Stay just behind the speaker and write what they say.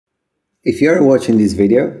If you're watching this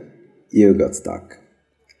video, you got stuck.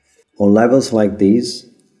 On levels like these,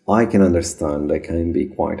 I can understand they can be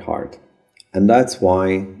quite hard. And that's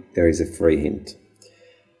why there is a free hint.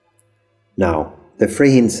 Now, the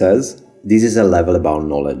free hint says this is a level about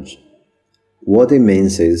knowledge. What it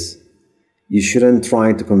means is you shouldn't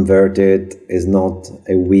try to convert it. It's not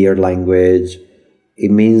a weird language.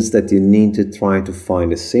 It means that you need to try to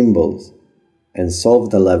find the symbols and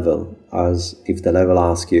solve the level as if the level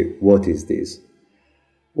asks you, what is this?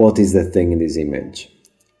 What is the thing in this image?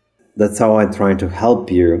 That's how I try to help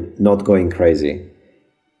you not going crazy.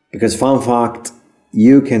 Because fun fact,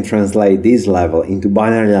 you can translate this level into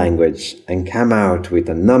binary language and come out with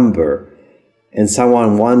a number. And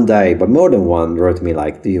someone one day, but more than one, wrote me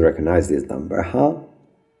like, do you recognize this number, huh?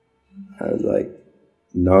 I was like,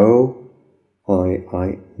 no,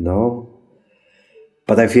 I know.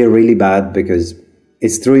 But I feel really bad because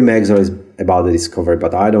it's true Imagzle is about the discovery,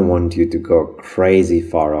 but I don't want you to go crazy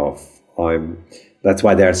far off. That's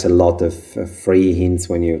why there's a lot of free hints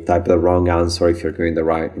when you type the wrong answer if you're going the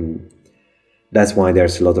right. That's why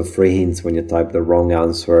there's a lot of free hints when you type the wrong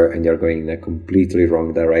answer and you're going in a completely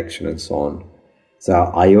wrong direction and so on. So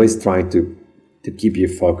I always try to keep you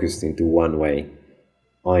focused into one way.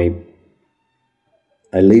 I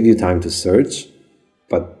leave you time to search,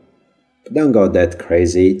 but don't go that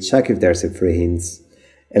crazy. Check if there's a free hints.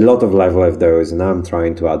 A lot of level of those, and I'm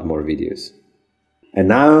trying to add more videos. And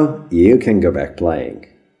now you can go back playing.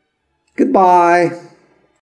 Goodbye!